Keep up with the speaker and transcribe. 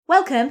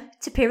Welcome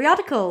to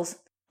Periodicals,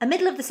 a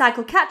middle of the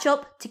cycle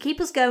catch-up to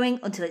keep us going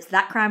until it's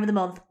that crime of the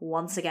month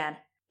once again.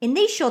 In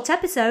these short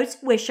episodes,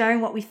 we're sharing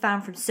what we've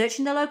found from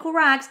searching the local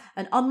rags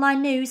and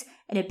online news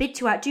in a bid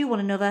to outdo one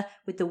another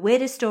with the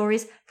weirdest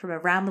stories from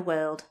around the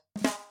world.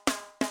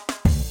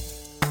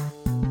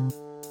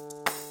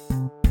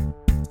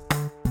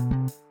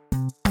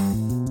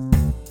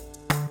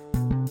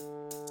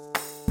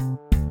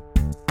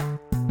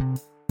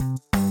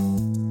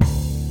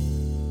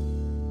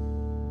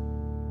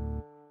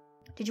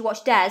 Did you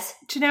watch Des?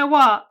 Do you know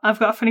what? I've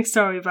got a funny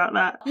story about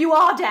that. You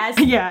are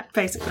Des! Yeah,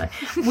 basically.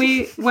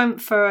 We went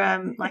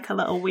for like a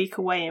little week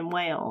away in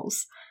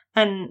Wales,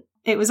 and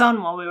it was on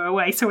while we were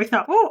away, so we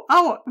thought, oh,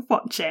 I'll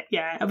watch it.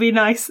 Yeah, it'll be a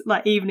nice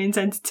like evening's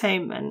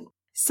entertainment.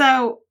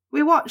 So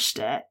we watched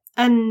it,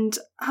 and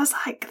I was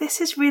like,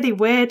 this is really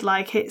weird.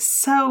 Like,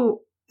 there's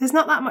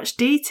not that much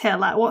detail.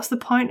 Like, what's the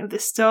point of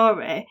this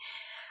story?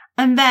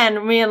 And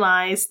then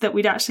realised that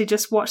we'd actually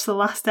just watched the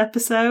last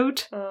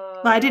episode.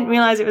 Like, I didn't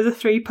realise it was a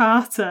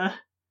 3-parter.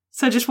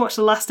 So I just watched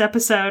the last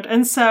episode.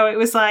 And so it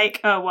was like,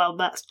 oh, well,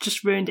 that's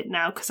just ruined it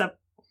now because I've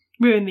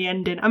ruined the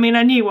ending. I mean,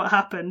 I knew what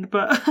happened,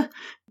 but...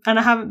 and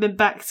I haven't been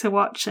back to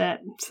watch it,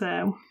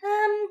 so...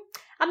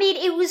 I mean,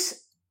 it was...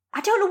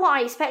 I don't know what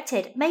I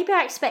expected. Maybe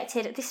I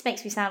expected... This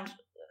makes me sound,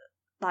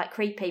 like,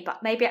 creepy,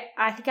 but maybe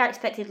I think I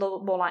expected a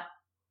little more, like,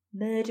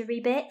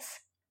 murdery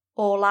bits.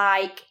 Or,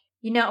 like...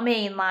 You know what I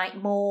mean? Like,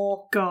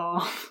 more...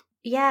 Gore.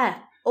 Yeah.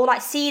 Or,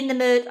 like, seeing the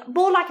murder...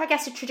 More like, I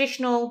guess, a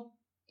traditional...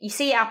 You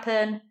see it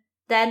happen,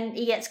 then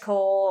he gets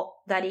caught,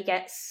 then he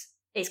gets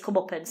his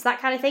comeuppance,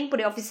 that kind of thing.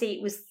 But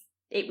obviously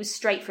it was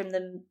straight from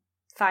them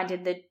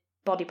finding the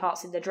body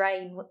parts in the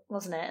drain,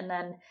 wasn't it? And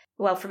then,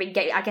 well, from him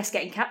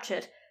getting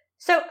captured.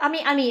 So, I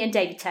mean, and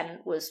David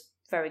Tennant was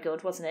very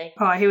good, wasn't he?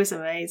 Oh, he was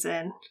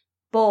amazing.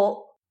 But,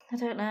 I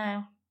don't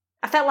know.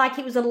 I felt like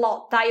it was a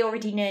lot that I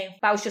already knew.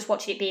 But I was just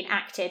watching it being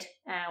acted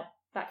out,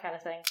 that kind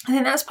of thing. I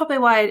think that's probably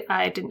why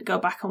I didn't go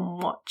back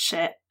and watch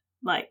it,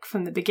 like,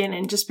 from the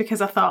beginning, just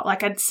because I thought,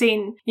 like, I'd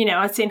seen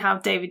how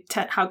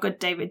how good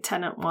David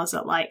Tennant was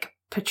at, like,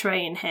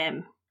 portraying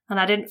him.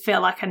 And I didn't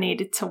feel like I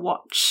needed to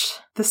watch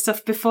the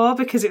stuff before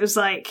because it was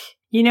like,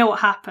 you know what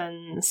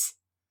happens.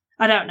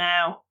 I don't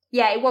know.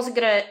 Yeah, it wasn't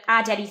going to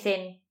add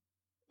anything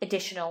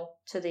additional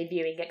to the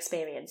viewing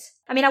experience.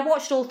 I mean, I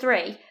watched all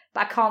 3, but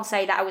I can't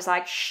say that I was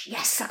like,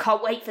 yes, I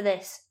can't wait for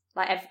this.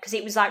 Like, because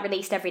it was like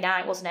released every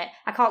night, wasn't it?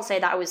 I can't say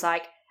that I was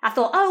like, I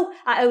thought, oh,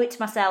 I owe it to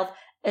myself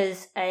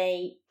as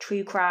a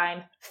true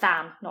crime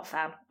fan. Not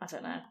fan, I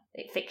don't know.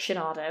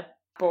 Fictionado.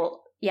 But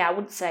yeah, I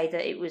wouldn't say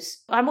that it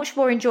was... I much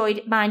more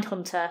enjoyed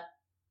Mindhunter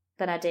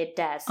than I did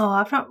Des. Oh,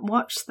 I've not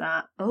watched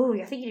that. Oh,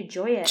 I think you'd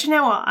enjoy it. Do you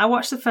know what? I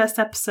watched the first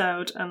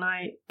episode and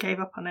I gave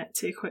up on it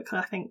too quickly.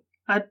 I think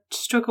I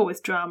struggle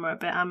with drama a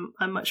bit.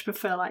 I much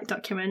prefer like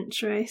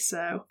documentary,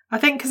 so I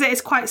think because it is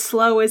quite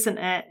slow, isn't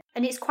it?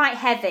 And it's quite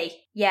heavy.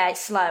 Yeah,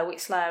 it's slow.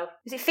 Is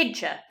it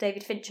Fincher?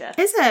 David Fincher?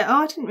 Is it?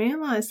 Oh, I didn't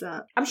realise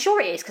that. I'm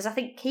sure it is because I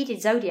think he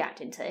did Zodiac,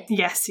 didn't he?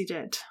 Yes, he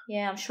did.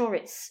 Yeah, I'm sure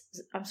it's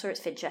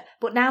Fincher.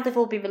 But now they've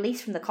all been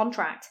released from the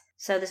contract,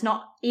 so there's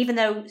not. Even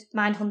though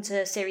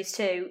Mindhunter Series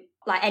 2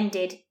 like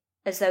ended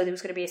as though there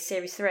was going to be a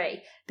Series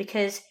 3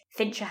 because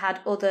Fincher had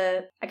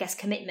other, I guess,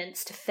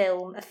 commitments to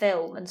film a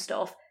film and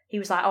stuff. He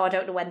was like, oh, I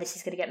don't know when this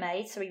is going to get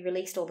made, so he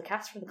released all the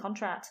cast from the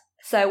contract.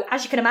 So,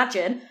 as you can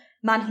imagine,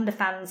 Manhunter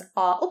fans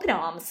are up in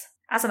arms,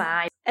 as am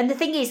I. And the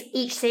thing is,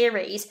 each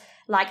series,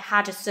 like,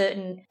 had a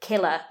certain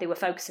killer they were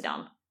focusing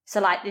on. So,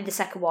 like, in the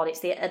second one, it's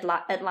the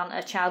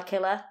Atlanta child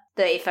killer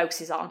that it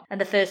focuses on.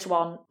 And the first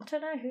one, I don't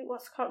know I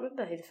can't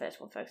remember who the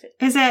first one focuses.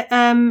 Is it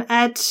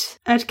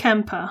Ed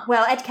Kemper?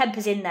 Well, Ed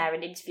Kemper's in there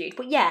and interviewed.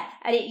 But yeah,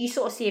 and you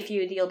sort of see a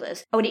few of the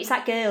others. Oh, and it's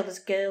that girl,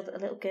 a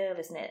little girl,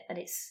 isn't it? And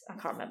I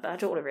can't remember, I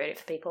don't want to ruin it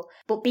for people.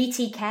 But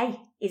BTK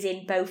is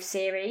in both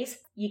series.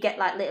 You get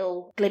like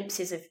little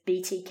glimpses of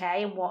BTK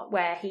and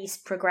where he's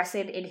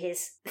progressing in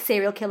his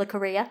serial killer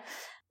career.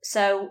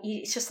 So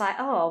it's just like,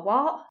 oh,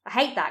 what? I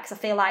hate that because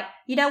I feel like,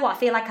 you know what? I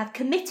feel like I've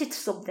committed to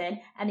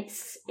something and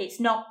it's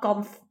not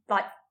gone,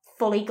 like,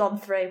 fully gone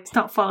through. It's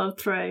not followed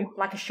through.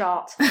 Like a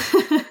shot.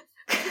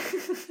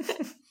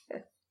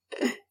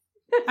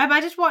 I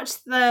just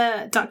watched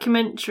the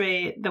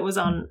documentary that was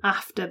on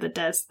after the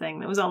Des thing,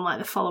 that was on like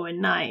the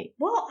following night.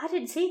 What? I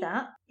didn't see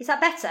that. Is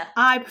that better?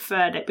 I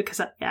preferred it because,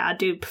 I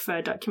do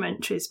prefer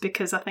documentaries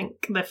because I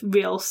think the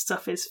real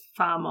stuff is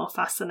far more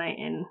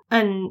fascinating.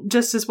 And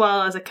just as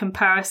well as a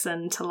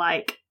comparison to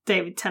like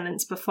David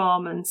Tennant's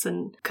performance,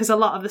 and because a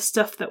lot of the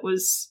stuff that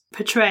was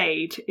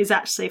portrayed is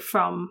actually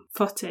from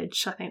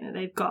footage, I think, that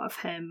they've got of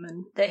him.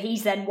 And that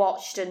he's then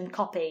watched and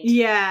copied.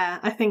 Yeah,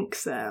 I think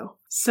so.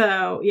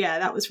 So, yeah,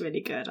 that was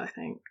really good, I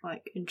think.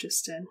 Like,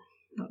 interesting.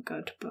 Not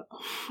good, but...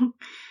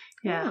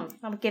 yeah.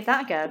 I would give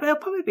that a go. But it'll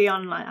probably be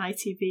on, like,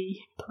 ITV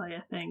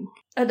Player thing.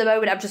 At the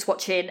moment, I'm just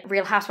watching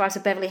Real Housewives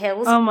of Beverly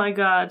Hills. Oh, my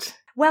God.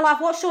 Well,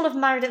 I've watched all of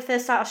Married at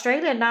First Sight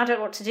Australia, and now I don't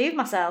know what to do with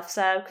myself,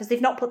 so... Because they've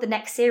not put the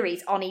next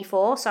series on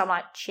E4, so I'm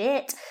like,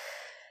 shit.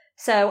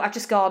 So I've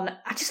just gone,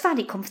 I just find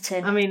it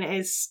comforting. I mean, it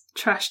is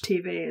trash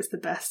TV is the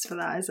best for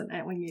that, isn't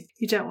it? When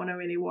you don't want to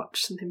really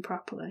watch something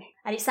properly.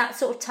 And it's that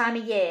sort of time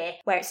of year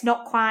where it's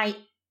not quite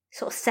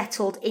sort of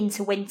settled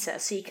into winter,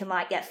 so you can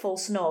like get full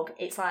snug.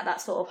 It's like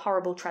that sort of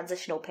horrible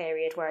transitional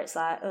period where it's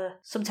like,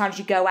 sometimes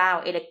you go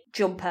out in a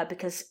jumper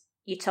because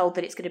you're told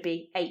that it's going to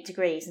be 8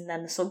 degrees, and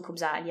then the sun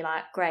comes out and you're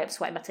like, great, I'm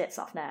sweating my tits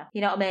off now.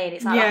 You know what I mean?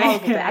 It's like that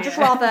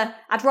horrible bit.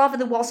 I'd rather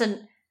there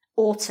wasn't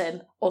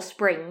autumn or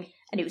spring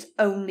and it was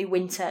only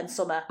winter and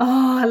summer.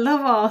 Oh, I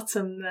love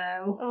autumn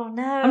though. Oh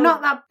no. I'm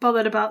not that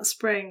bothered about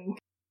spring.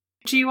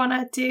 Do you want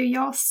to do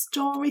your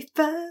story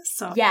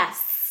first? Or?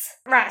 Yes.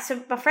 Right,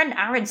 so my friend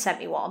Aaron sent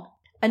me one,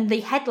 and the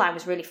headline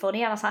was really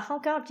funny, and I was like, oh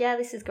god, yeah,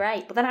 this is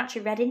great. But then I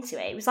actually read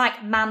into it. It was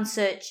like man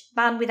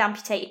with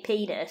amputated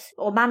penis,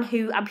 or man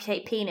who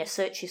amputated penis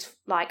searches,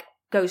 like,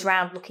 goes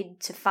around looking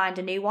to find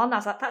a new one. I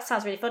was like, that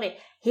sounds really funny.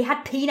 He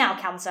had penile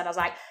cancer, and I was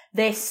like,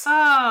 this.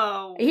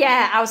 Oh.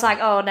 Yeah, I was like,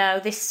 oh no,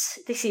 this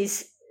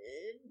is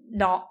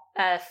not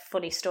a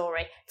funny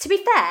story. To be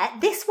fair,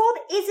 this one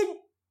isn't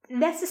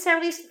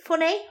necessarily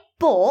funny,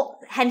 but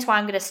hence why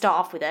I'm going to start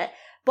off with it.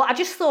 But I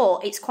just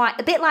thought it's quite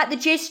a bit like the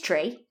jizz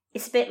tree.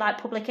 It's a bit like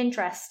public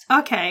interest.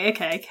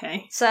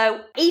 Okay.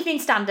 So, Evening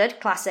Standard,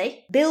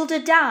 classy. Builder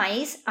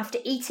dies after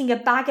eating a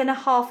bag and a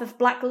half of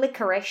black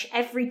licorice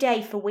every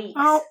day for weeks.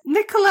 Oh,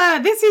 Nicola,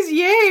 this is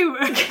you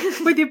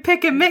with your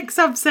pick and mix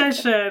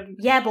obsession.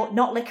 Yeah, but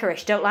not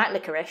licorice. Don't like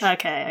licorice.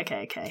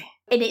 Okay.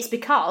 And it's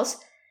because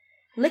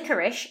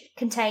licorice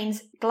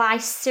contains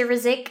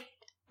glyceric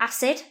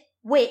acid,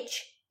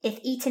 which, if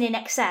eaten in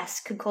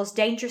excess, can cause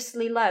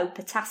dangerously low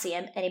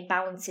potassium and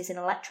imbalances in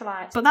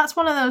electrolytes. But that's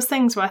one of those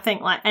things where I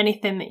think, like,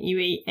 anything that you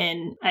eat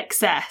in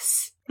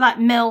excess, like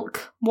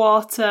milk,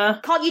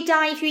 water... Can't you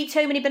die if you eat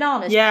too many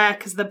bananas? Yeah,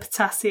 because of the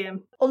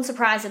potassium.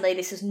 Unsurprisingly,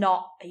 this was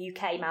not a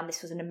UK man,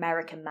 this was an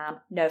American man.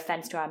 No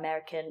offence to our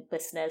American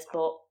listeners,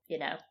 but, you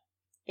know,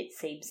 it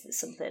seems that's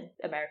something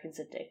Americans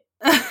would do.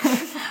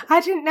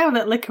 I didn't know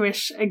that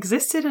licorice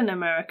existed in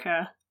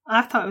America.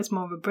 I thought it was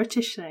more of a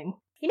British thing.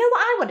 You know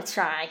what I want to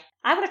try?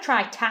 I want to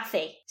try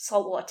taffy,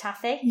 saltwater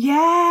taffy.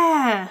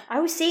 Yeah. I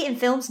always see it in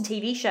films and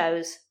TV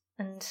shows,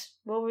 and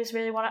I always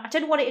really want to... I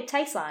don't know what it'd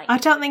taste like. I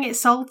don't think it's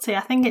salty.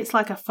 I think it's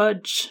like a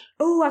fudge.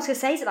 Oh, I was going to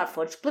say, is it like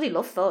fudge? Bloody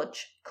love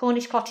fudge.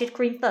 Cornish clotted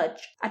cream fudge.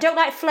 I don't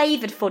like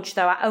flavoured fudge,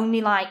 though. I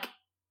only like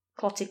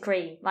clotted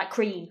cream, like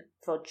cream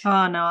fudge.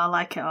 Oh, no, I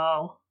like it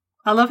all.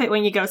 I love it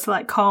when you go to,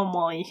 like,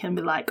 Cornwall, you can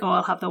be like, oh,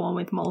 I'll have the one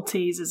with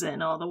Maltesers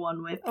in, or the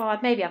one with... Oh,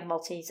 I'd maybe have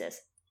Maltesers.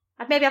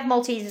 I'd maybe have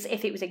Maltesers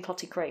if it was in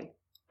clotted cream.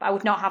 But I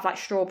would not have, like,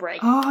 strawberry.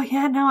 Oh,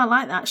 yeah, no, I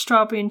like that.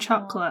 Strawberry and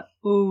chocolate.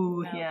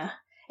 Ooh, no. Yeah.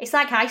 It's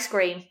like ice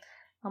cream.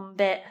 I'm a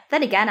bit...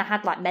 Then again, I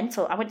had, like,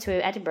 mental... I went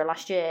to Edinburgh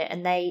last year,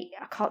 and I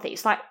can't think...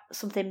 It's like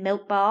something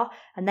Milk Bar,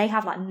 and they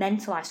have, like,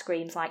 mental ice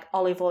creams, like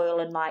olive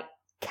oil and, like,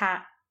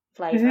 cat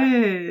flavour.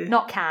 Ooh.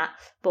 Not cat,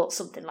 but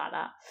something like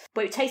that.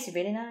 But it tasted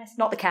really nice.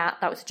 Not the cat,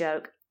 that was a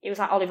joke. It was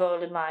like olive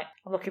oil and, like,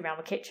 I'm looking around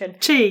the kitchen.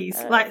 Cheese.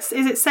 Like, is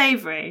it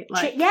savoury?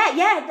 Like...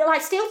 Yeah,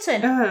 like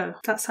Stilton. Oh,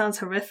 that sounds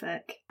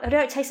horrific. I know,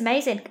 it tastes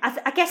amazing.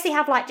 I guess they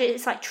have, like,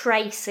 it's like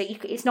trace, so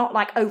it's not,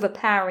 like,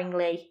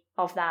 overpoweringly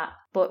of that.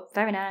 But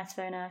very nice,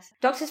 very nice.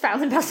 Doctors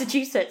found in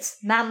Massachusetts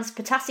man's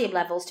potassium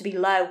levels to be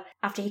low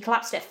after he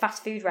collapsed at a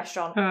fast food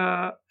restaurant.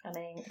 I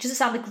mean, it doesn't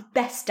sound like the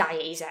best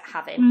diet he's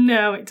having.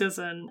 No, it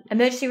doesn't.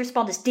 Emergency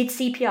responders did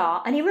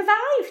CPR and he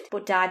revived,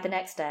 but died the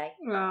next day.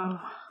 Oh.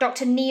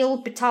 Dr.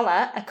 Neil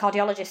Batalla, a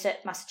cardiologist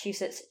at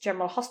Massachusetts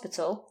General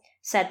Hospital,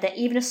 said that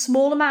even a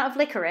small amount of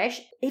licorice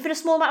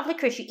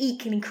you eat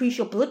can increase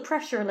your blood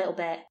pressure a little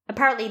bit.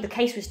 Apparently, the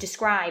case was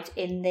described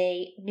in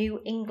the New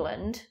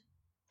England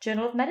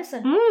Journal of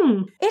Medicine.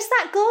 Is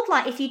that good?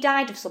 Like, if you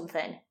died of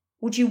something,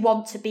 would you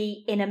want to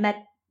be in a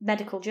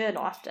medical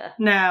journal after?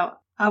 No,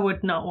 I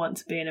would not want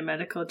to be in a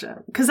medical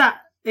journal. Because that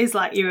is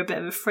like, you're a bit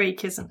of a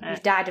freak, isn't it?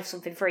 You've died of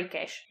something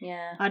freakish.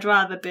 Yeah. I'd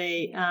rather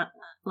be,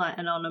 like,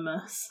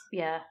 anonymous.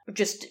 Yeah.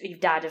 Just, you've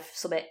died of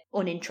something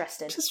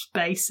uninteresting. Just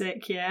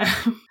basic, yeah.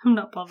 I'm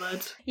not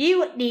bothered.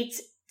 You need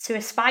to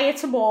aspire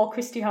to more,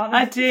 Christiane.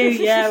 I do,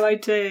 yeah, I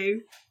do.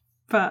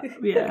 But,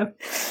 yeah.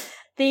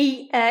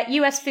 The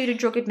US Food and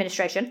Drug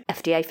Administration,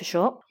 FDA for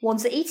short,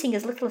 warns that eating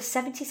as little as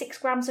 76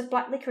 grams of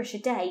black licorice a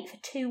day for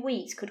 2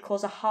 weeks could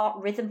cause a heart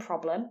rhythm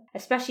problem,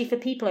 especially for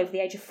people over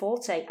the age of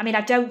 40. I mean,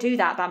 I don't do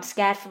that, but I'm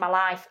scared for my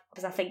life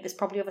because I think there's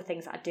probably other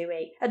things that I do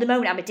eat. At the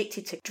moment, I'm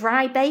addicted to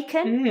dry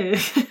bacon.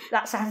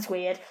 That sounds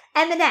weird.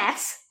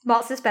 M&S,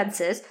 Marks and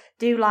Spencer's,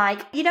 do like,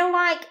 you know,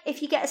 like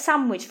if you get a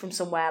sandwich from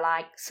somewhere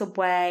like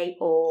Subway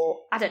or,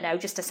 I don't know,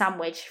 just a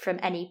sandwich from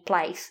any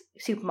place,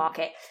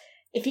 supermarket,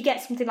 if you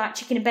get something like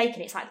chicken and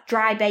bacon, it's like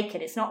dry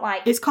bacon. It's not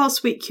like... It's called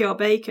Sweet Cure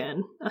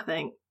Bacon, I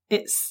think.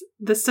 It's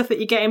the stuff that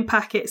you get in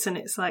packets and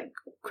it's like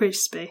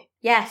crispy.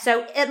 Yeah,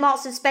 so at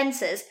Marks and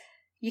Spencer's,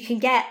 you can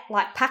get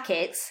like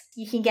packets.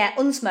 You can get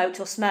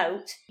unsmoked or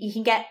smoked. You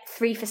can get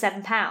 3 for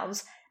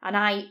 £7. And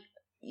I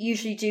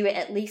usually do it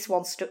at least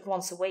once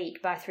a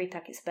week, buy 3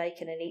 packets of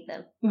bacon and eat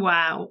them.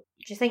 Wow.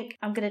 Do you think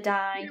I'm going to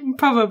die?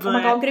 Probably. Oh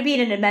my God, I'm going to be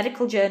in a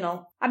medical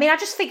journal. I mean, I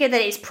just figured that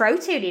it's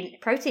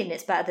protein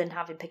that's better than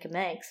having pick and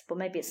mix, but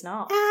maybe it's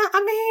not.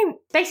 I mean,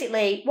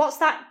 basically, what's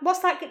that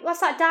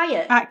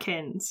diet?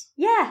 Atkins.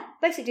 Yeah,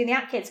 basically doing the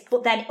Atkins,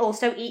 but then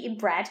also eating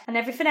bread and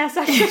everything else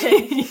I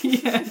shouldn't.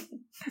 Yeah.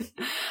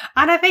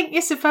 And I think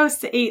you're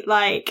supposed to eat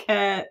like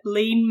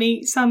lean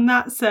meats on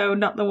that, so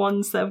not the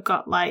ones that have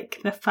got like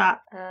the fat.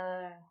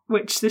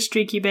 Which the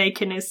streaky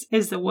bacon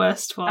is the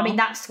worst for. I mean,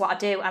 that's what I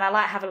do, and I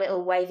like have a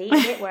little way of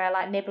eating it where I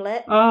like nibble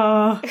it.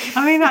 Oh,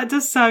 I mean, that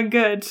does sound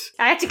good.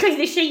 I had to clean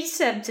the sheets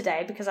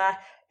today because I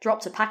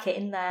dropped a packet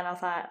in there and I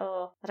was like,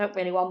 oh, I don't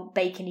really want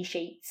bacony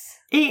sheets.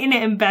 Eating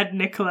it in bed,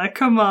 Nicola,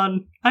 come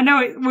on. I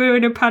know we're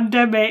in a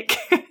pandemic.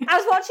 I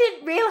was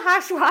watching Real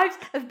Housewives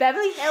of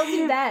Beverly Hills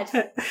in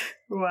bed.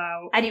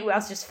 Wow. And I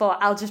was just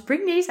thought, I'll just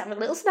bring these, have a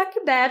little snack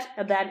in bed,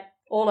 and then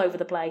all over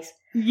the place.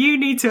 You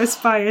need to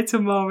aspire to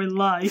more in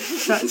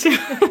life. That's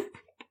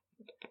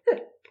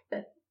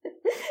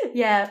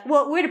Yeah,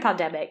 well, we're in a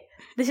pandemic.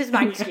 This is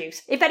my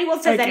excuse. If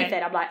anyone says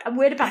anything, I'm like,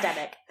 we're in a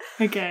pandemic.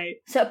 Okay.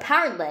 So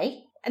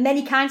apparently,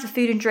 many kinds of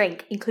food and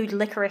drink include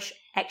licorice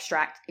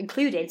extract,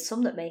 including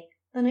some that may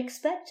be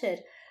unexpected.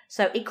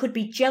 So it could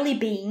be jelly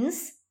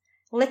beans,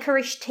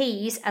 licorice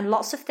teas, and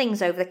lots of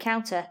things over the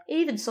counter.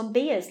 Even some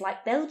beers,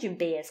 like Belgian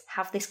beers,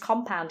 have this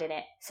compound in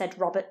it, said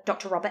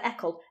Dr. Robert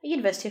Eckel, a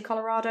University of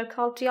Colorado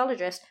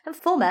cardiologist and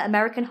former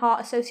American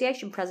Heart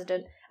Association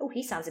president. Oh,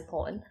 he sounds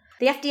important.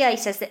 The FDA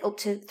says that up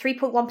to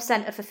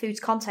 3.1% of a food's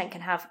content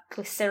can have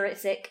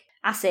glyceric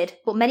acid,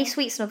 but many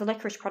sweets and other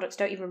licorice products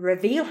don't even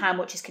reveal how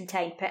much is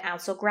contained per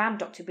ounce or gram,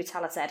 Dr.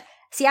 Butala said.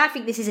 See, I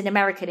think this is an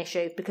American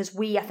issue because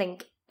I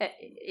think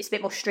it's a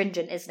bit more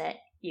stringent, isn't it?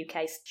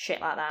 UK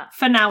shit like that.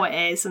 For now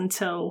it is,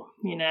 until,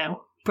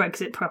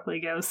 Brexit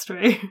properly goes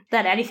through.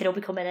 Then anything will be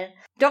coming in.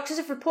 Doctors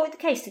have reported the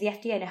case to the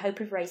FDA in a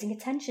hope of raising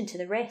attention to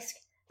the risk.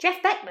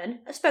 Jeff Beckman,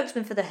 a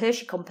spokesman for the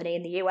Hershey Company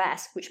in the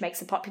US, which makes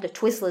the popular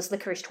Twizzlers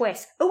licorice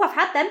twist. Oh, I've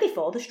had them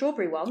before, the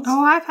strawberry ones.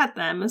 Oh, I've had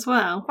them as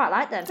well. Quite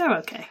like them. They're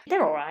okay.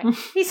 They're all right.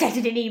 He said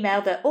in an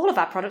email that all of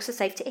our products are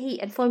safe to eat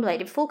and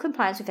formulated in full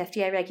compliance with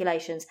FDA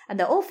regulations, and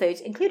that all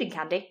foods, including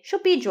candy,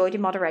 should be enjoyed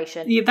in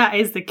moderation. Yeah, that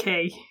is the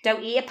key.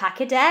 Don't eat a pack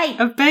a day.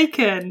 Of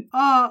bacon.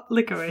 Oh,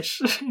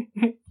 licorice.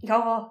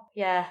 Oh,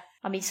 yeah.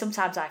 I mean,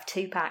 sometimes I have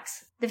 2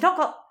 packs. They've not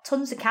got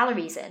tons of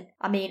calories in.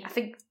 I mean, I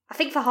think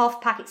for half a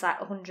pack it's like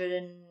 100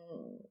 and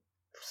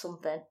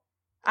something.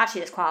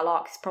 Actually, that's quite a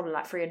lot. It's probably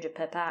like 300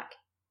 per pack.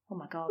 Oh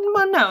my God.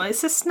 Well, no,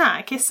 it's a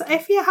snack. It's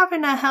if you're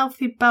having a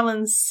healthy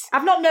balance.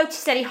 I've not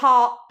noticed any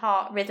heart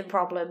rhythm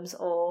problems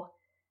or,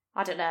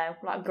 I don't know,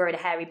 like I'm growing a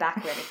hairy back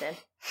or anything.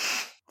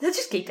 I'll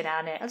just keep an eye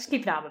on it. I'll just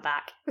keep an eye on my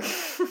back.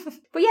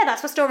 But yeah,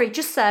 that's my story.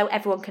 Just so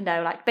everyone can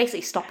know, like,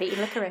 basically stop eating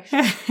licorice.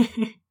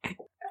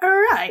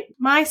 Alright,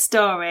 my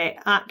story,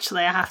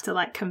 actually, I have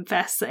to,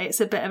 confess that it's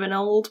a bit of an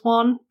old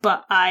one,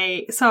 but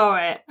I saw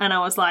it and I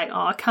was like,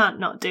 oh, I can't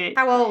not do it.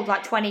 How old?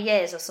 Like 20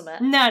 years or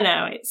something?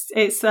 No,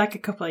 it's like a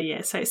couple of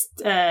years. So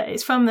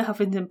it's from the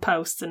Huffington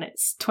Post and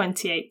it's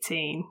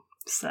 2018,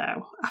 so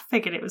I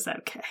figured it was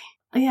okay.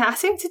 Yeah, I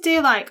seem to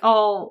do,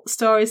 all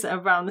stories that are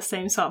around the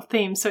same sort of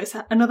theme, so it's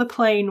another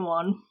plane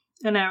one,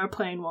 an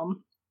aeroplane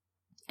one.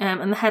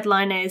 And the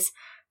headline is,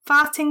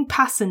 Farting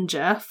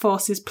passenger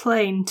forces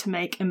plane to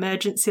make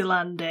emergency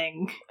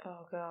landing.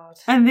 Oh, God.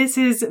 And this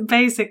is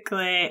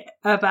basically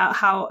about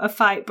how a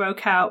fight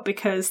broke out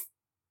because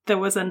there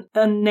was an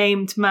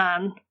unnamed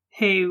man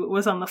who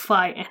was on the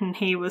flight and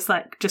he was,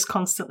 just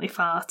constantly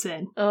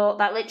farting. Oh,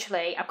 that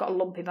literally, I've got a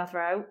lump in my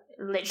throat.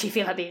 I literally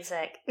feel like being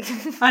sick.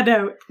 I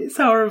know, it's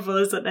horrible,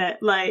 isn't it?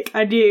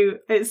 I knew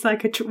it's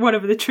one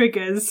of the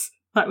triggers.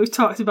 Like we've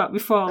talked about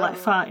before,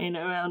 farting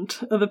around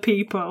other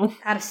people.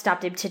 I'd have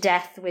stabbed him to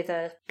death with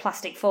a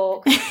plastic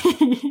fork.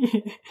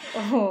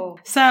 Oh.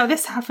 So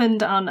this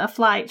happened on a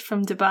flight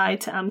from Dubai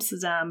to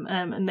Amsterdam,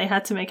 and they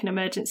had to make an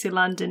emergency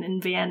landing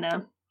in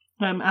Vienna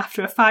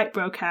after a fight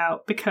broke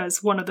out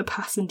because one of the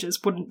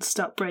passengers wouldn't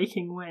stop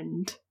breaking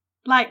wind.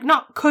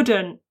 Not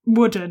couldn't,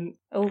 wouldn't.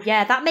 Oh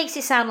yeah, that makes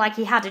it sound like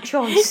he had a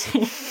choice.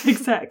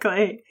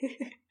 Exactly.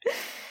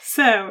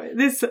 So,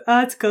 this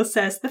article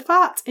says, the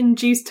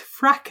fart-induced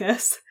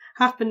fracas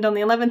happened on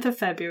the 11th of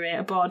February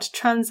aboard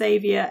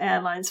Transavia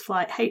Airlines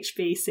flight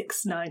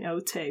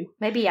HB6902.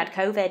 Maybe he had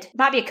COVID.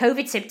 Might be a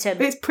COVID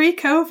symptom. It's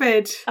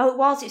pre-COVID. Oh, it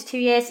was. It's 2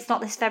 years. It's not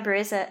this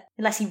February, is it?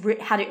 Unless he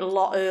had it a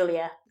lot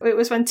earlier. It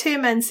was when 2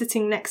 men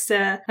sitting next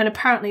to an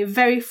apparently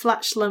very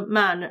flatulent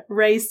man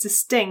raised a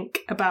stink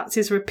about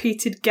his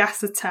repeated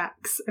gas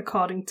attacks,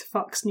 according to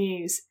Fox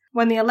News.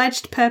 When the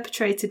alleged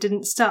perpetrator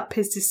didn't stop,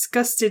 his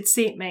disgusted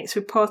seatmates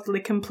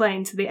reportedly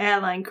complained to the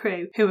airline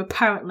crew, who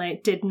apparently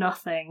did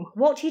nothing.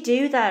 What do you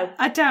do, though?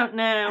 I don't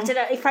know. I don't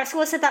know. If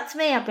someone said that to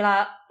me, I'd be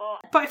like, oh.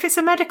 But if it's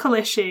a medical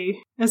issue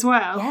as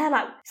well.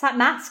 Yeah, it's like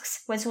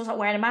masks. When someone's not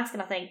wearing a mask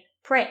and I think,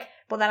 prick.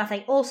 But then I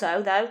think,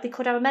 also, though, they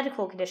could have a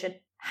medical condition.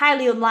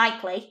 highly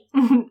unlikely,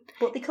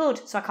 but they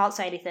could, so I can't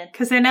say anything.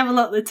 Because they never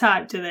look the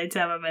type, do they, to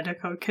have a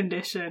medical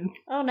condition?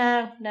 Oh,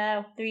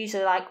 no. They're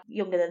usually, like,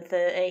 younger than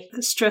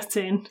 30.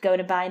 Strutting. Going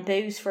and buying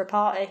booze for a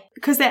party.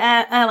 Because the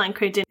airline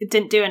crew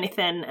didn't do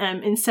anything.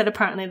 Instead,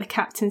 apparently, the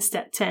captain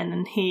stepped in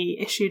and he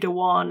issued a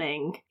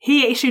warning.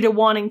 He issued a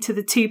warning to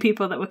the two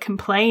people that were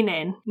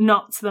complaining,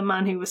 not to the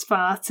man who was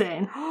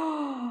farting.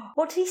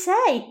 What did he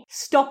say?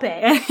 Stop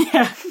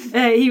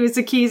it. He was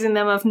accusing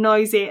them of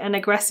noisy and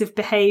aggressive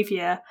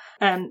behaviour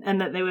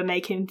and that they were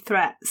making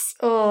threats.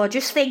 Oh,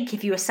 just think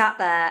if you were sat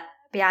there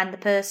behind the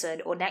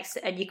person or next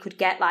to, and you could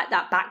get like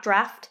that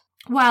backdraft.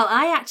 Well,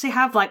 I actually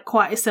have like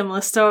quite a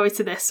similar story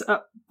to this,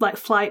 like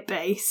flight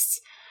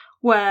based,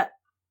 where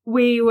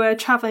we were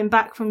travelling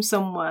back from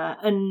somewhere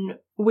and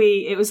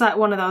it was like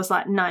one of those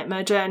like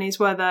nightmare journeys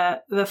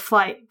where the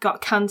flight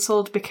got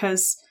cancelled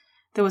because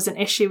there was an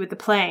issue with the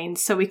plane,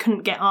 so we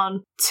couldn't get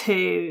on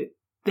to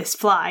this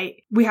flight.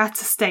 We had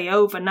to stay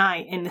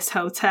overnight in this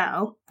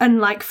hotel. And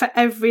like for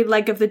every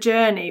leg of the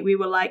journey, we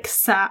were like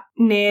sat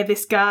near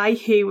this guy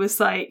who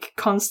was like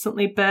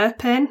constantly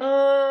burping.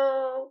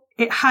 Oh.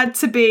 It had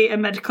to be a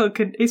medical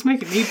It's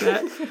making me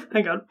burp.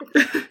 Hang on.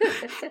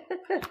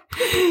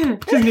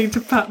 Just need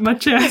to pat my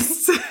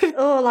chest.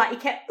 Oh, like he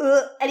kept,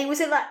 and it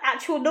was in like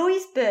actual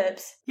noise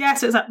burps. Yeah,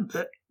 so it was like,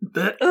 burp,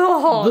 burp,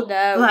 oh, burp,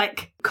 no.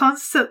 like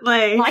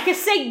constantly. Like a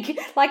sink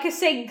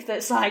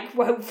that's like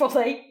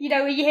woefully, you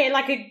know, when you hear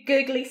like a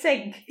gurgly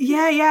sink.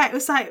 Yeah, it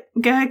was like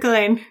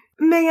gurgling.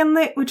 Me and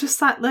Lit were just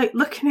like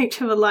looking at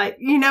each other like,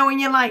 you know, when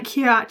you're like,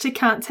 you actually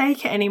can't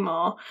take it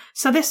anymore.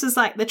 So this was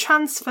like the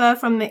transfer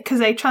because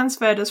they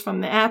transferred us from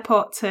the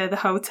airport to the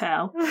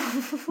hotel.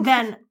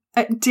 Then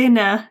at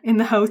dinner in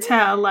the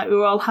hotel, like we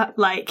were all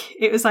like,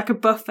 it was like a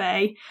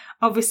buffet.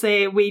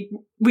 Obviously we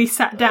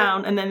sat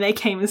down and then they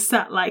came and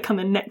sat like on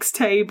the next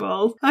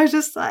table. I was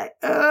just like,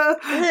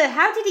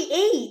 How did he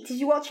eat? Did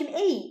you watch him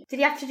eat? Did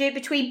he have to do it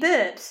between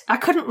burps? I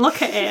couldn't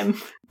look at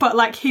him, but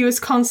like he was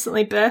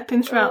constantly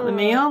burping throughout the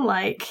meal.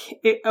 Like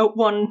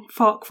one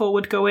forkful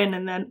would go in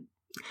and then,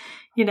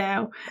 you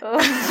know.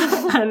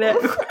 And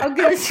I'm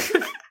gonna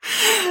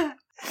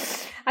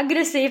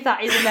see if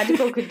that is a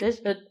medical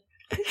condition.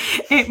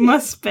 It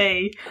must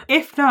be.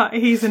 If not,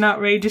 he's an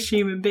outrageous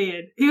human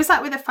being. He was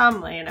like with a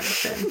family and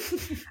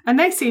everything. And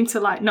they seem to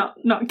like not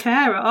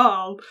care at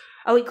all.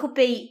 Oh, it could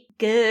be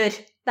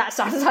GERD. That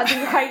sounds like the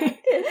right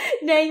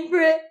name for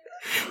it.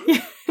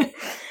 Yeah.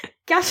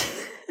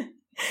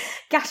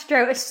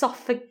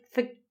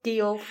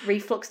 Gastroesophageal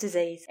reflux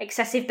disease.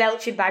 Excessive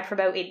belching by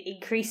promoting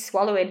increased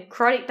swallowing.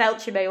 Chronic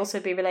belching may also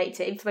be related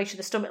to inflammation of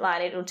the stomach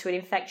lining or to an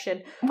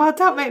infection. Well,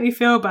 don't make me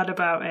feel bad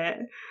about it.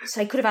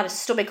 So he could have had a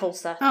stomach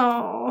ulcer.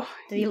 Oh.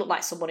 Did he look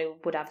like someone who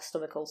would have a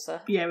stomach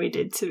ulcer? Yeah, we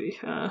did, to be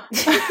fair.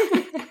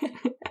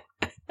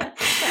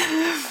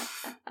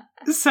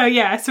 So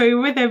we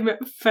were with him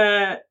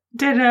for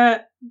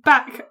dinner,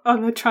 back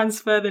on the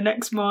transfer the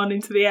next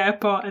morning to the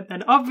airport, and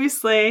then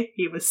obviously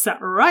he was sat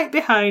right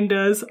behind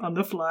us on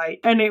the flight.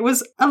 And it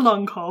was a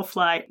long haul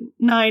flight,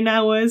 9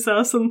 hours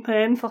or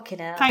something. Fucking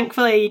hell.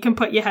 Thankfully you can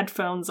put your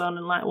headphones on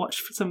and like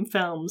watch some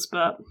films,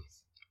 but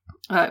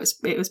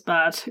it was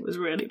bad. It was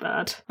really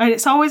bad. And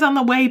it's always on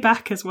the way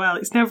back as well.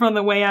 It's never on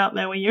the way out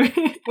there when you're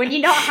when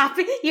you're not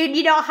happy. You're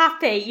not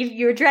happy.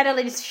 Your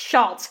adrenaline's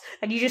shot,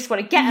 and you just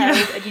want to get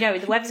home. And you know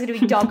the weather's going to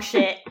be dog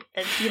shit,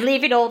 and you're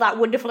leaving all that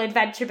wonderful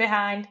adventure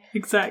behind.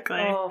 Exactly.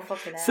 Oh,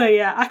 fucking hell. So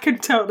yeah, I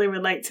could totally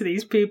relate to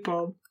these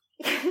people.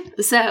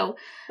 So,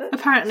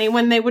 apparently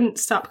when they wouldn't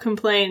stop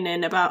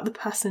complaining about the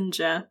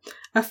passenger,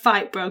 a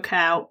fight broke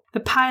out. The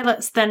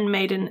pilots then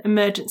made an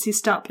emergency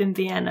stop in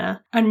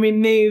Vienna and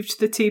removed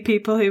the two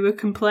people who were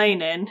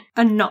complaining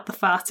and not the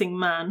farting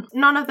man.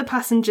 None of the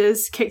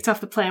passengers kicked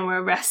off the plane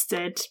were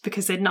arrested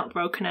because they'd not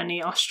broken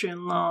any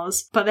Austrian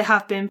laws, but they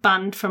have been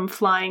banned from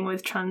flying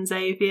with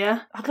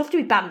Transavia. I'd love to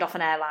be banned off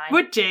an airline.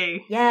 Would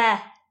you? Yeah.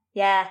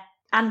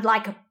 And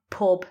like a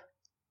pub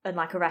and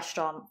like a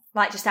restaurant.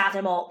 Like just add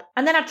them up.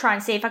 And then I'd try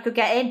and see if I could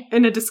get in.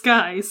 In a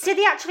disguise. Did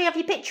they actually have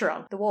your picture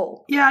on the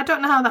wall? Yeah, I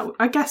don't know how that...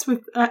 I guess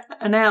with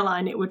an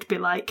airline it would be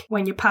like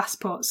when your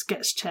passport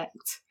gets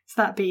checked.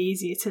 So that'd be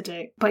easier to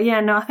do. But yeah,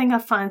 no, I think I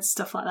find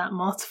stuff like that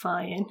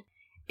mortifying.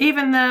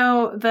 Even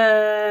though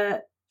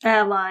the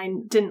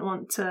airline didn't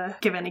want to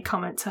give any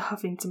comment to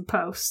Huffington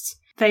Post,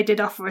 they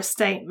did offer a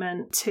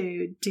statement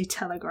to De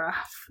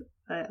Telegraph,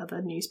 the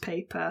other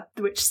newspaper,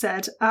 which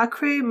said, "Our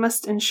crew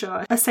must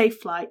ensure a safe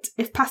flight.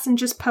 If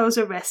passengers pose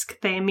a risk,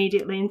 they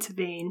immediately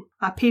intervene.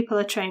 Our people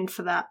are trained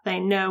for that. They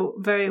know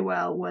very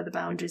well where the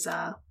boundaries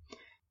are.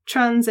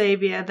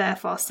 Transavia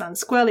therefore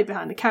stands squarely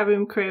behind the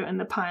cabin crew and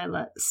the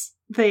pilots."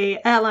 The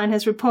airline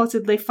has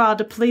reportedly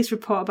filed a police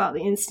report about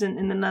the incident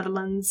in the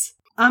Netherlands.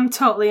 I'm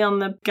totally on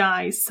the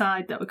guy's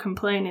side that were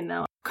complaining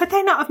though. Could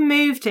they not have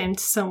moved him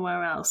to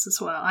somewhere else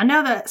as well? I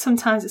know that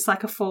sometimes it's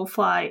like a full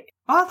flight.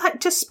 Or like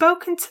just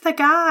spoken to the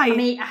guy. I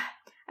mean,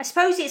 I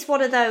suppose it's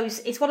one of those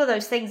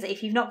things that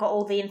if you've not got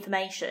all the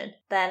information,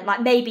 then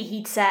like maybe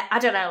he'd said, I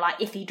don't know, like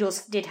if he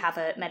did have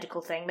a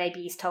medical thing,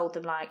 maybe he's told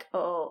them like,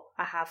 oh,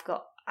 I have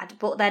got,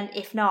 but then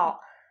if not,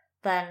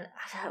 then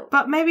I don't...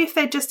 But maybe if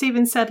they just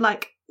even said,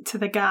 like, to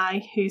the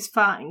guy who's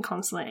farting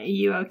constantly, are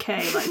you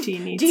okay? Like, do you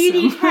need Do you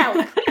some... need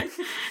help?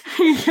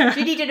 Yeah. Do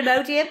you need an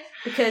Imodium?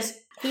 Because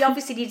he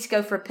obviously needs to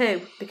go for a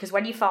poo, because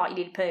when you fart, you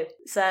need a poo.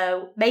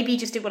 So maybe he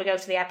just didn't want to go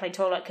to the airplane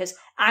toilet, because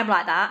I'm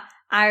like that.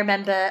 I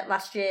remember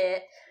last year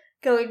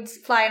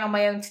flying on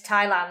my own to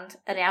Thailand,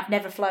 and I've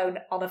never flown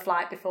on a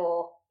flight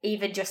before,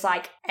 even just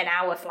like an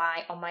hour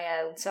flight on my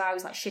own. So I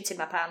was like shitting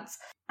my pants,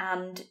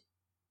 and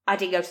I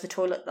didn't go to the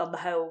toilet on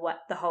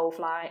the whole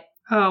flight.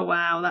 Oh,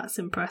 wow, that's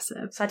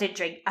impressive. So I didn't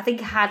drink. I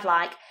think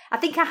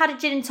I had a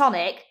gin and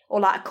tonic, or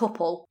like a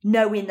couple,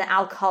 knowing that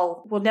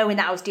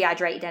I was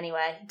dehydrated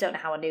anyway. Don't know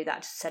how I knew that, I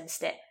just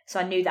sensed it. So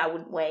I knew that I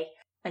wouldn't wee.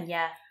 And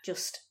yeah, I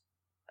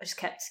just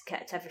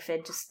kept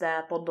everything just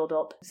there, bundled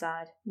up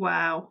inside.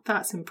 Wow,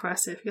 that's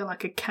impressive. You're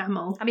like a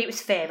camel. I mean, it was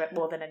fear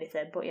more than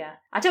anything, but yeah.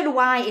 I don't know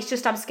why, it's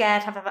just I'm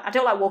scared. I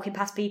don't like walking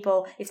past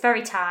people. It's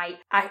very tight.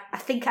 I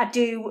think I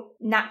do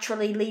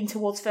naturally lean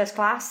towards first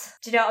class.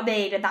 Do you know what I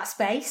mean? In that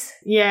space.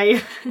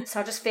 Yeah. So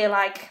I just feel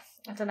like,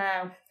 I don't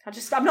know.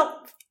 I'm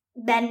not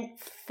meant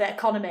for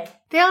economy.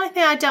 The only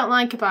thing I don't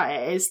like about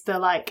it is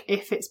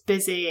if it's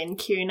busy and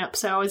queuing up,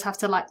 so I always have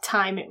to like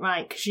time it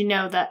right, because you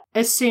know that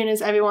as soon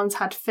as everyone's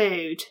had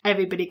food,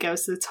 everybody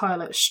goes to the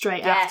toilet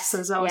straight after, so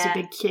there's always a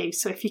big queue.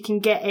 So if you can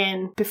get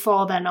in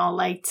before then or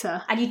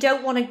later. And you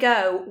don't want to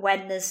go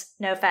when there's,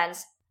 no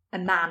offence, a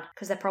man,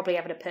 because they're probably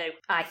having a poo,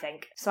 I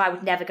think. So I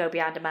would never go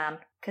behind a man,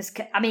 because,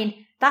 I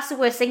mean, that's the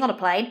worst thing on a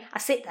plane. I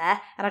sit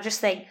there and I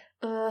just think,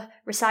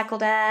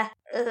 recycled air,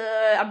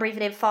 I'm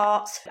breathing in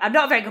farts. I'm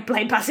not a very good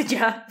plane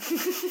passenger.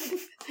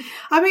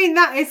 I mean,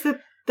 that is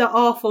the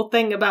awful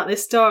thing about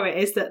this story,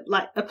 is that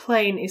like a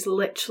plane is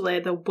literally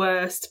the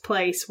worst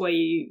place where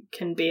you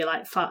can be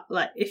like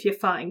if you're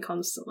farting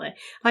constantly.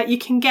 Like you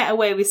can get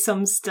away with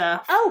some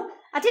stuff. Oh,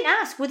 I didn't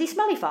ask, were they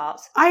smelly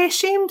farts? I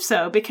assumed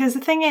so, because the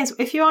thing is,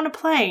 if you're on a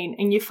plane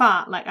and you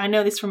fart, like I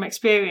know this from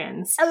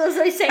experience. I was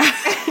really sick.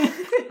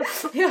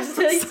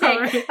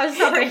 I'm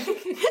sorry.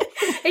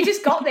 It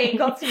just got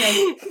to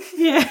me.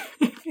 Yeah.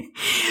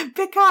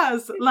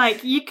 Because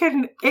like you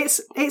can,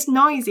 it's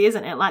noisy,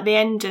 isn't it? Like the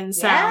engine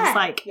sounds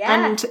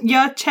and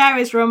your chair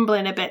is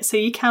rumbling a bit, so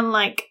you can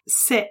like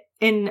sit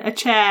in a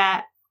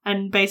chair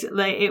and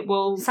basically it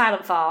will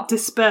silent fart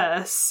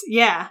disperse.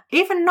 Yeah,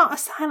 even not a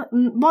silent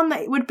one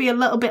that would be a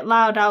little bit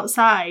loud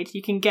outside,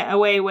 you can get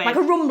away with, like a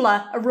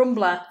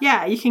rumbler.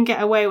 Yeah, you can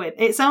get away with.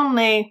 It's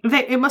only,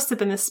 it must have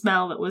been the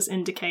smell that was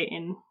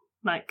indicating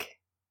like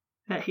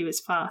that he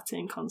was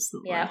farting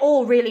constantly. Yeah,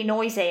 or really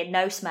noisy and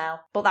no smell.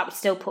 But that would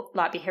still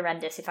be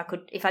horrendous if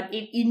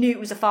you knew it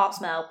was a fart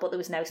smell, but there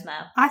was no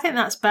smell. I think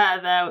that's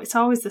better though. It's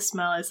always the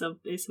smell is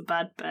a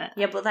bad bit.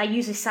 Yeah, but they're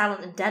usually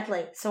silent and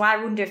deadly. So I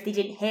wonder if they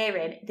didn't hear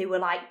him, they were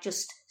like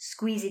just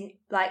squeezing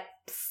like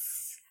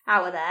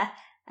out of there.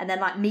 And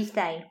then like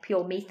methane,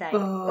 pure methane.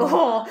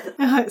 Oh.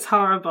 It's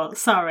horrible.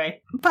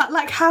 Sorry. But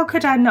like, how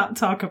could I not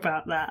talk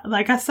about that?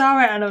 Like, I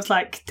saw it and I was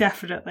like,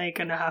 definitely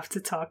going to have to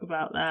talk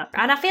about that.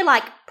 And I feel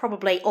like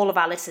probably all of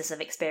our listeners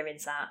have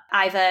experienced that.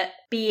 Either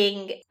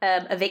being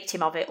a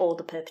victim of it or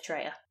the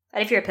perpetrator.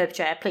 And if you're a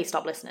perpetrator, please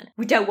stop listening.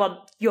 We don't want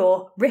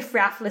your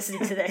riff-raff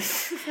listening to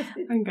this.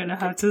 I'm going to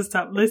have to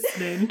stop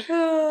listening.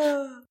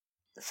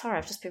 Sorry,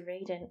 I've just been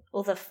reading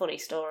other funny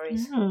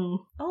stories. Mm.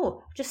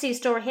 Oh, just see a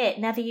story here.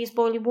 Never use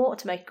boiling water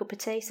to make a cup of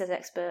tea, says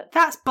expert.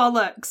 That's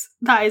bollocks.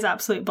 That is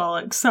absolute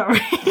bollocks. Sorry.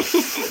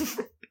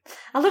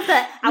 I love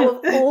that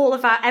out of all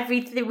of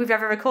everything we've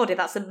ever recorded,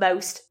 that's the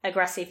most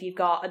aggressive you've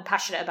got and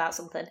passionate about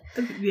something.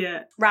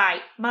 Yeah.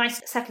 Right, my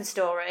second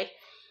story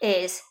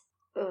is...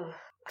 I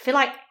feel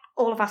like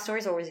all of our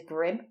stories are always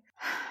grim.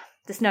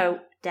 There's no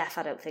death,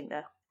 I don't think,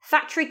 though.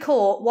 Factory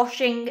caught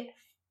washing,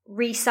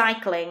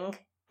 recycling...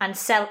 and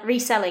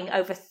reselling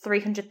over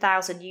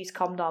 300,000 used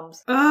condoms.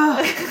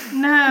 Oh,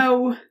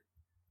 no.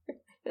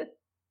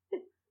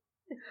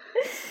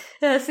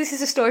 Yes, this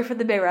is a story from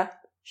the Mirror.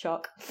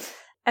 Shock.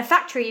 A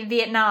factory in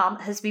Vietnam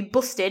has been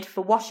busted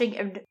for washing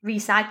and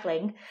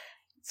recycling,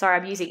 sorry,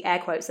 I'm using air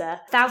quotes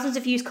there, thousands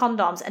of used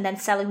condoms and then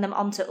selling them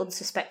onto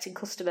unsuspecting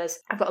customers.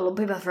 I've got a lump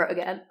in my throat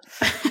again.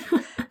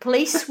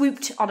 Police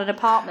swooped on an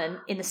apartment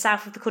in the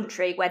south of the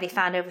country where they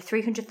found over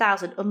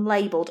 300,000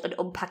 unlabelled and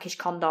unpackaged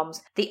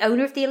condoms. The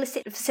owner of the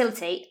illicit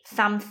facility,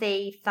 Tham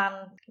Thi Than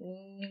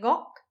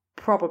Ngoc,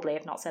 probably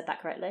have not said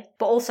that correctly,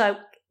 but also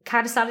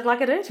kind of sounded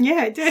like I did.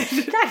 Yeah, it did.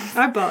 Thanks.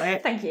 I bought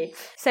it. Thank you.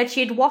 Said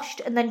she had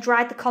washed and then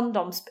dried the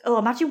condoms. Oh,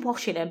 imagine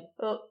washing them.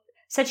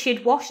 Said she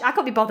had washed... I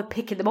can't be bothered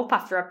picking them up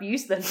after I've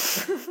used them.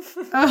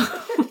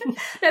 Oh.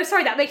 No,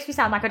 sorry, that makes me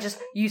sound like I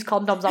just use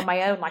condoms on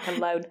my own, like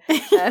alone.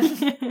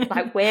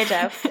 Like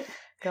weirdo.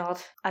 God,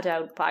 I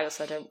don't, but I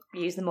also don't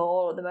use them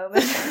all at the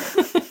moment.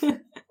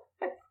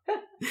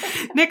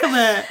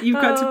 Nicola,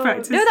 you've got to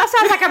practice. No, that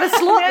sounds like I'm a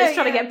slut that's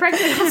trying to get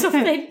pregnant or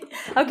something.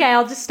 Okay,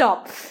 I'll just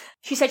stop.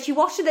 She said she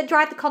washed and then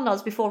dried the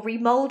condoms before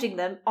remoulding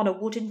them on a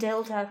wooden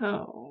dildo.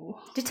 Oh.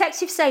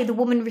 Detectives say the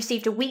woman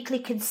received a weekly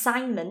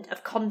consignment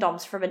of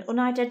condoms from an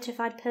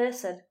unidentified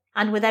person.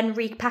 and were then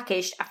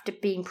repackaged after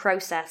being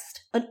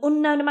processed. An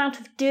unknown amount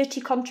of dirty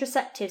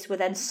contraceptives were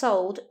then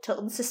sold to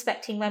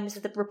unsuspecting members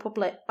of the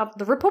Republic.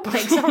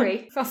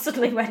 Sorry. I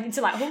suddenly went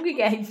into like Hunger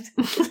Games.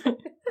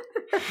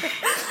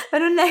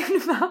 An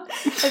unknown amount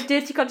of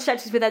dirty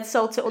contraceptives were then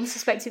sold to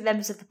unsuspecting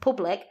members of the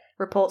public,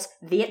 reports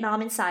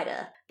Vietnam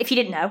Insider. If you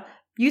didn't know,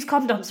 used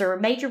condoms are a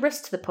major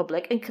risk to the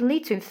public and can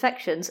lead to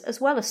infections as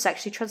well as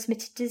sexually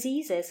transmitted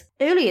diseases.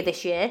 Earlier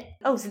this year,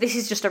 so this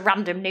is just a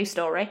random news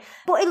story,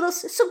 but it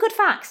was some good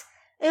facts.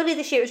 Earlier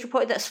this year, it was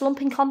reported that a slump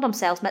in condom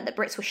sales meant that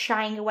Brits were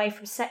shying away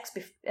from sex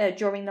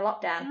during the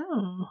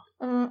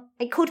lockdown.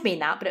 It could mean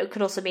that, but it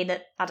could also mean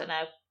that, I don't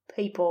know,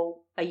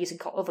 people are using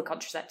other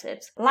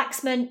contraceptives.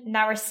 Laxman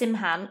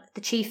Narasimhan,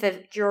 the chief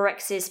of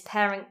Durex's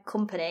parent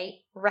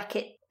company,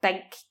 Reckitt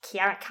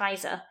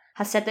Benckiser,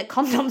 has said that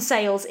condom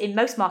sales in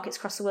most markets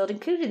across the world,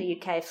 including the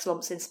UK, have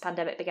slumped since the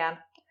pandemic began.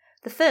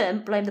 The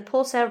firm blamed the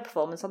poor sale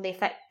performance on the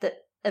effect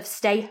of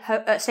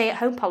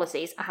stay-at-home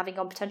policies are having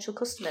on potential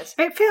customers.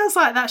 It feels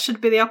like that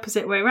should be the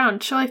opposite way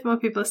around. Surely if more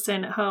people are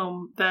staying at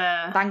home,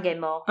 they're... banging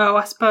more. Oh,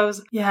 I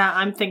suppose, yeah,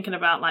 I'm thinking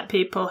about, like,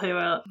 people who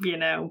are, you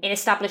know... in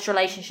established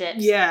relationships.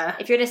 Yeah.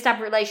 If you're in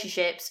established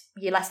relationships,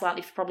 you're less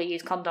likely to probably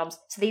use condoms.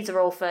 So these are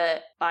all for,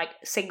 like,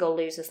 single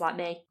losers like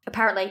me.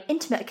 Apparently,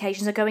 intimate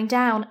occasions are going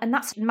down, and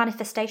that's a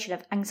manifestation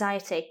of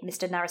anxiety,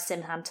 Mr.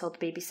 Narasimhan told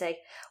the BBC.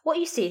 What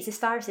you see is this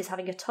virus is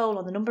having a toll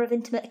on the number of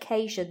intimate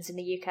occasions in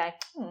the UK.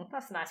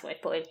 That's a nice way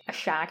of putting a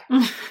shag.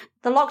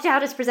 The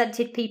lockdown has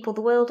presented people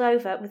the world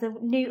over with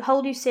a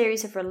whole new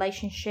series of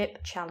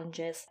relationship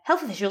challenges.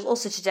 Health officials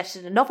also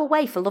suggested a novel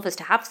way for lovers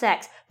to have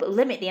sex, but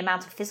limit the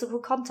amount of physical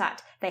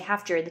contact they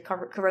have during the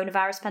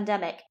coronavirus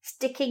pandemic.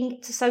 Sticking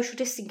to social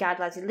distancing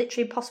guidelines is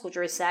literally impossible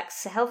during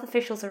sex, so health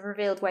officials have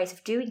revealed ways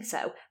of doing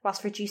so,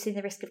 whilst reducing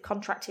the risk of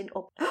contracting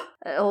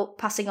or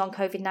passing on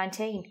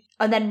COVID-19.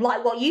 And then,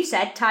 like what you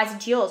said, ties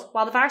into yours.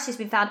 While the virus has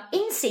been found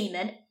in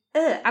semen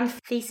and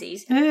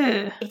faeces,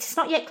 it is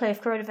not yet clear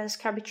if coronavirus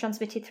can be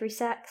transmitted through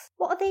sex.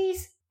 What are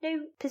these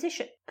new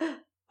positions?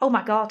 Oh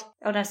my god.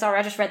 Oh no, sorry,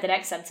 I just read the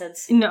next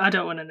sentence. No, I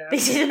don't want to know.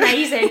 This is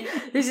amazing.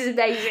 This is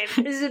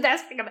amazing. This is the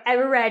best thing I've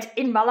ever read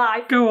in my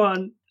life. Go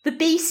on. The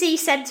BC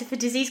Centre for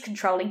Disease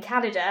Control in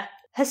Canada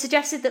has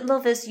suggested that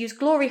lovers use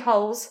glory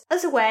holes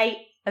as a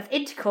way of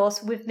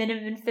intercourse with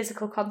minimum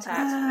physical contact.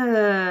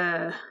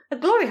 A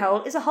glory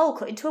hole is a hole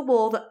cut into a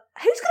wall that...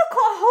 Who's going to cut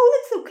a hole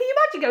into... Can you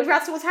imagine going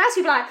around someone's house?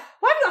 You'd be like,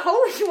 why have you got a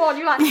hole in your wall?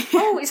 You're like,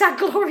 oh, it's that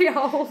glory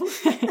hole.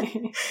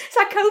 It's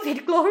that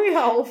COVID glory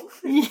hole.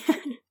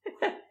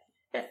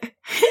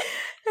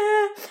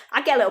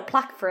 I get a little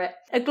plaque for it.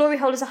 A glory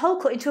hole is a hole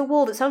cut into a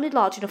wall that's only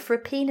large enough for a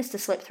penis to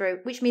slip through,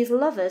 which means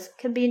lovers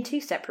can be in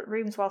two separate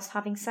rooms whilst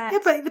having sex. Yeah,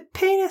 but the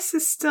penis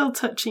is still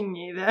touching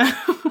you, though.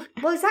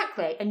 Well,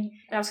 exactly. And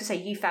I was going to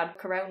say, you found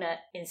corona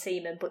in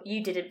semen, but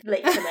you didn't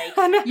literally.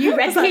 I know. You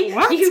read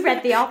you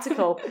read the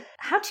article.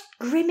 How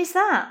grim is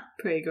that?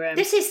 Pretty grim.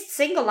 This is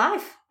single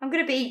life. I'm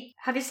going to be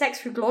having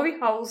sex through glory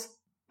holes.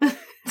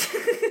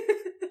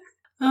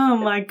 Oh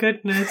my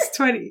goodness,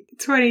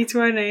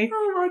 2020.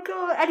 Oh my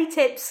god, any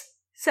tips?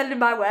 Send them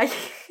my way.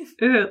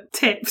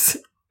 Tips.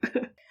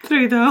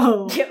 Through the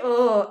hole.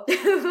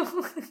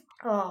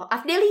 Oh,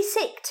 I've nearly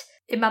sicked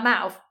in my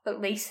mouth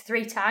at least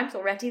 3 times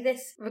already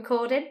this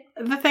recording.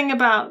 The thing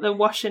about the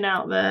washing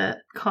out the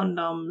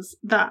condoms,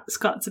 that's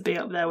got to be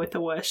up there with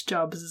the worst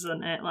jobs,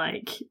 isn't it?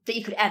 Like that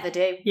you could ever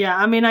do. Yeah,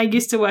 I mean, I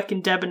used to work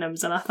in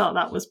Debenhams and I thought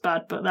that was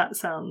bad, but that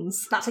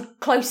sounds... That's a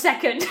close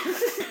second.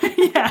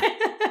 Yeah.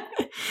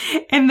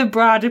 In the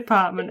bra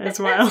department as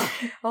well.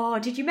 Oh,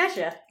 did you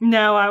measure?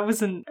 No, I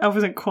wasn't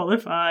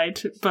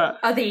qualified, but...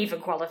 Are they even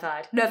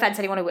qualified? No offence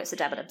to anyone who works at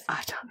Debenhams.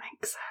 I don't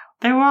think so.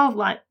 They were all,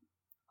 like,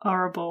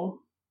 horrible,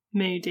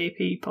 moody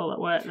people that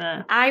work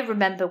there. I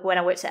remember when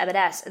I worked at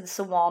M&S and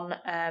someone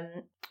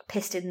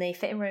pissed in the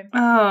fitting room.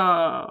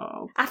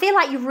 Oh. I feel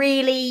like you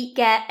really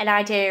get an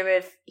idea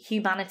of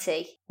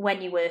humanity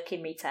when you work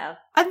in retail.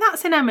 And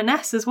that's in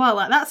M&S as well,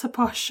 like that's a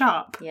posh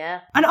shop.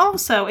 Yeah. And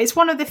also, it's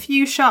one of the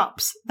few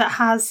shops that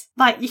has,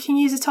 like, you can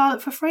use a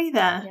toilet for free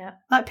there. Yeah.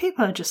 Like,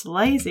 people are just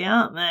lazy,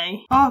 aren't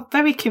they? Oh,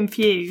 very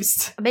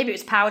confused. Maybe it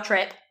was a power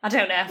trip. I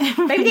don't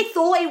know. Maybe they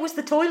thought it was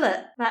the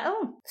toilet. Like,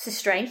 oh, this is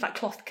strange, like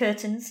cloth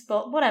curtains,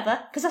 but whatever.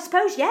 Because I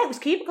suppose, yeah, it was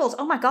cubicles.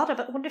 Oh my god,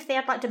 I wonder if they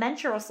had, like,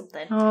 dementia or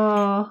something.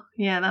 Oh,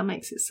 yeah, that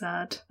makes it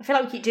sad. I feel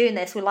like we keep doing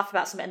this, we laugh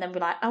about something and then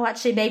we're like, oh,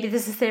 actually, maybe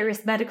there's a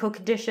serious medical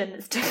condition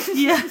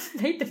that's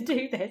made them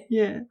do this.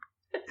 Yeah.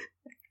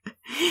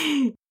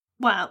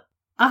 Well,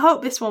 I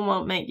hope this one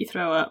won't make you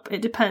throw up.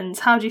 It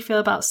depends. How do you feel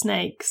about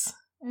snakes?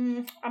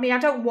 I mean, I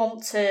don't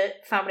want to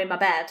find one in my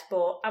bed,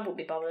 but I wouldn't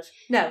be bothered.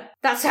 No,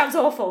 that sounds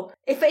awful.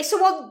 If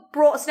someone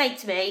brought a snake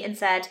to me and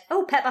said,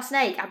 oh, pet my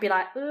snake, I'd be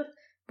like, ugh.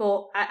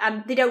 But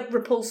they don't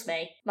repulse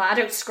me. Like, I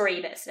don't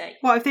scream at a snake.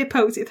 What if they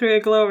poked it through a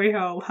glory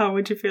hole? How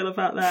would you feel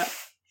about that?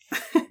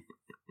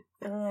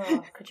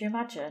 Oh, could you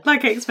imagine?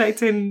 Like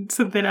expecting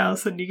something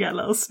else and you get a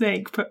little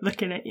snake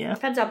looking at you.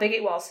 Depends how big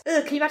it was.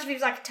 Ugh, can you imagine if it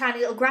was like a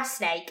tiny little grass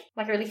snake?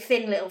 Like a really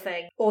thin little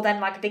thing. Or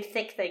then like a big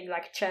thick thing,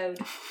 like a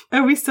chode.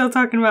 Are we still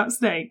talking about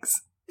snakes?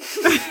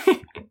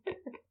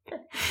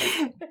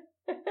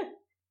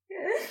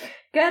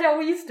 Get on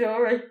with your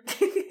story.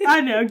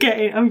 I know,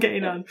 I'm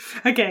getting on.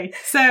 Okay,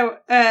 so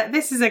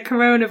this is a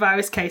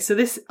coronavirus case. So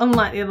this,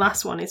 unlike the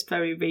last one, is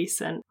very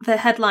recent. The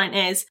headline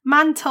is,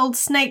 "Man told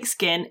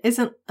snakeskin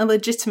isn't a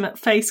legitimate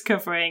face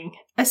covering,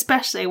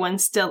 especially when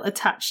still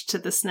attached to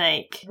the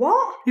snake."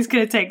 What? It's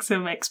going to take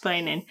some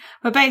explaining.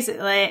 But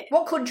basically...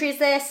 What country is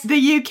this?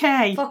 The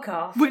UK. Fuck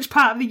off. Which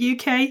part of the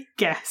UK?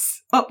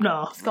 Guess. Up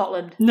north.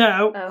 Scotland.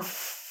 No. Oh.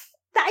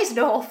 That is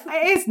north.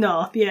 It is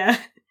north, yeah.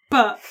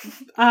 But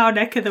our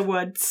neck of the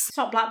woods. It's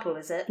not Blackpool,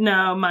 is it?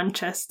 No,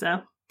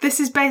 Manchester. This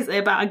is basically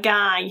about a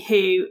guy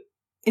who,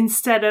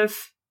 instead of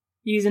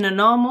using a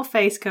normal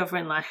face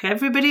covering like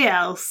everybody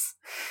else,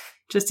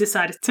 just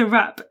decided to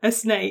wrap a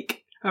snake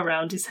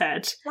around his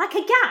head. Like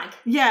a gag?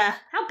 Yeah.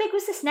 How big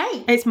was the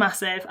snake? It's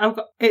massive.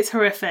 It's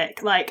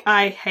horrific. Like,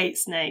 I hate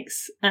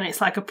snakes. And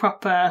it's like a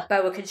proper...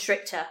 Boa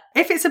constrictor.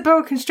 If it's a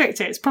boa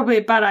constrictor, it's probably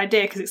a bad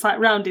idea because it's like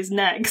round his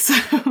neck,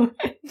 so...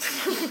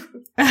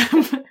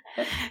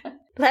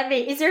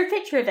 Is there a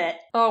picture of it?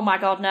 Oh my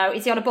god, no.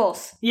 Is he on a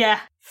bus? Yeah.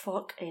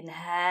 Fucking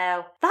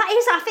hell.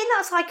 I think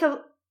that's like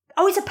a...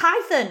 Oh, it's a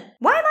python.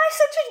 Why am I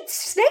such a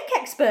snake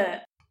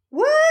expert?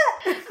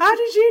 What? How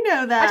did you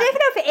know that? I don't even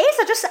know if it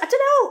is. I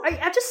don't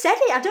know. I just said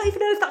it. I don't even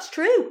know if that's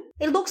true.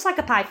 It looks like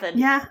a python.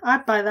 Yeah,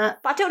 I'd buy that.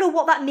 But I don't know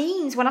what that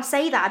means when I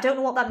say that. I don't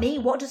know what that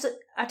means. What does it...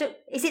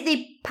 Is it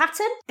the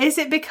pattern? Is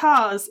it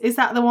because... Is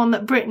that the one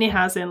that Britney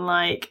has in,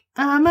 like,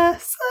 "I'm a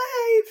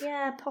slave"?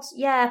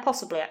 Yeah,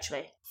 possibly,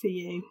 actually. For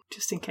you,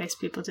 just in case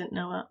people didn't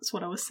know that's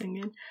what I was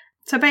singing.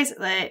 So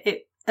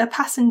basically, a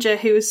passenger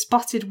who was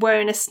spotted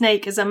wearing a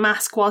snake as a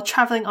mask while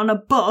travelling on a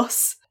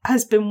bus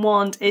has been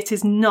warned it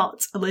is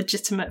not a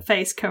legitimate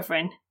face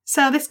covering.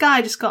 So this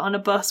guy just got on a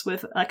bus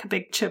with like a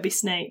big chubby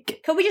snake.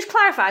 Can we just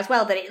clarify as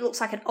well that it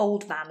looks like an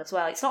old man as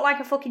well? It's not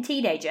like a fucking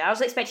teenager. I was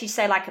expecting you to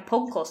say like a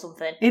punk or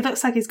something. He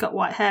looks like he's got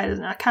white hair,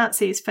 doesn't he? I can't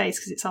see his face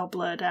because it's all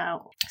blurred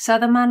out. So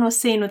the man was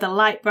seen with a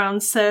light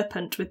brown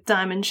serpent with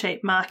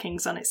diamond-shaped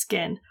markings on its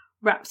skin,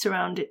 wrapped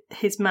around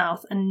his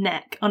mouth and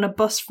neck on a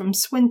bus from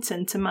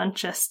Swinton to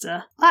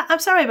Manchester. I'm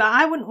sorry, but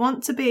I wouldn't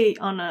want to be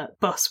on a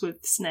bus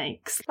with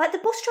snakes. Like, the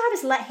bus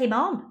drivers let him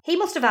on. He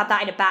must have had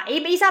that in a bag.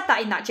 He's had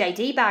that in that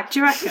JD bag. Do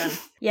you reckon?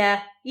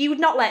 Yeah. You would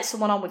not let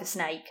someone on with a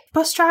snake.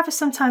 Bus drivers,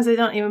 sometimes they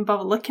don't even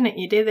bother looking at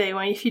you, do they?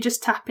 If you're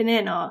just tapping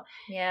in or...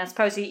 Yeah, I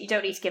suppose you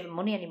don't need to give him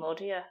money anymore,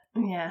 do you?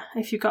 Yeah,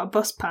 if you've got a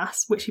bus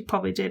pass, which he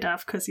probably did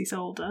have because he's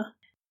older.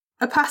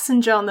 A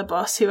passenger on the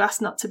bus, who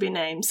asked not to be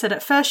named, said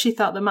at first she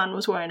thought the man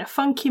was wearing a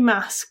funky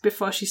mask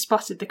before she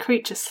spotted the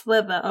creature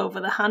slither over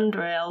the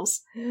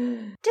handrails.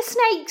 Do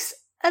snakes,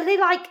 are they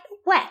like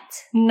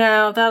wet?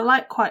 No,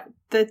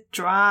 they're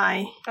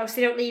dry. Oh, so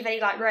they don't leave any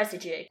like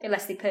residue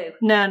unless they poo?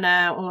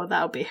 No, oh,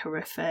 that would be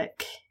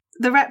horrific.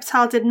 The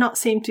reptile did not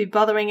seem to be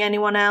bothering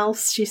anyone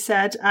else, she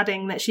said,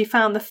 adding that she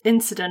found the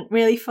incident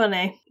really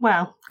funny.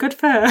 Well, good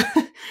for her.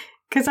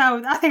 Because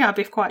I think I'd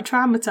be quite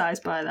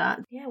traumatised by that.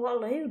 Yeah, what a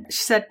loon.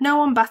 She said no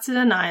one batted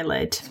an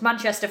eyelid. It's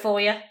Manchester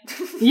for you.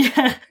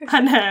 Yeah, I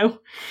know.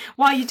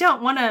 Well, you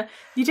don't want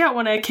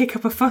to kick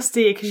up a fuss, do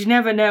you? Because you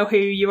never know who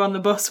you're on the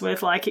bus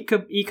with. Like,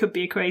 you could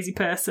be a crazy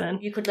person.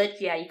 You could get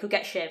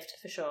shivved,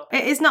 for sure.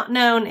 It is not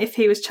known if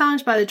he was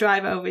challenged by the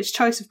driver over his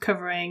choice of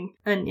covering.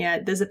 And yeah,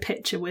 there's a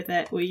picture with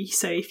it.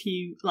 So if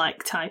you,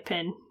 like, type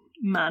in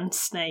man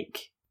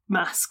snake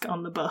mask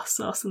on the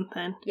bus or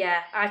something.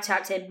 Yeah, I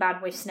typed in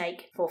man with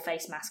snake for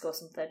face mask or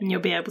something. And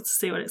you'll be able to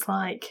see what it's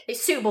like. It's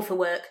suitable for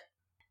work.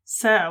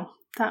 So,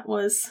 that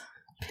was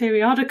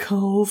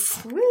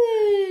periodicals.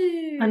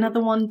 Woo!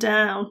 Another one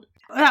down.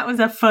 That was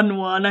a fun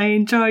one. I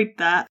enjoyed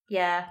that.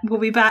 Yeah. We'll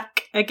be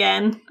back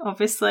again,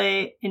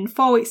 obviously, in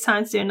 4 weeks'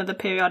 time to do another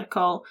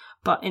periodical,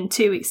 but in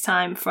 2 weeks'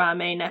 time for our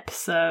main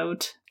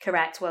episode.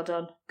 Correct, well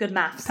done. Good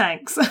maths.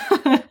 Thanks.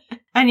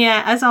 And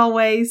yeah, as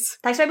always...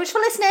 Thanks very much for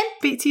listening.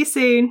 Speak to you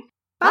soon.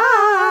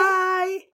 Bye!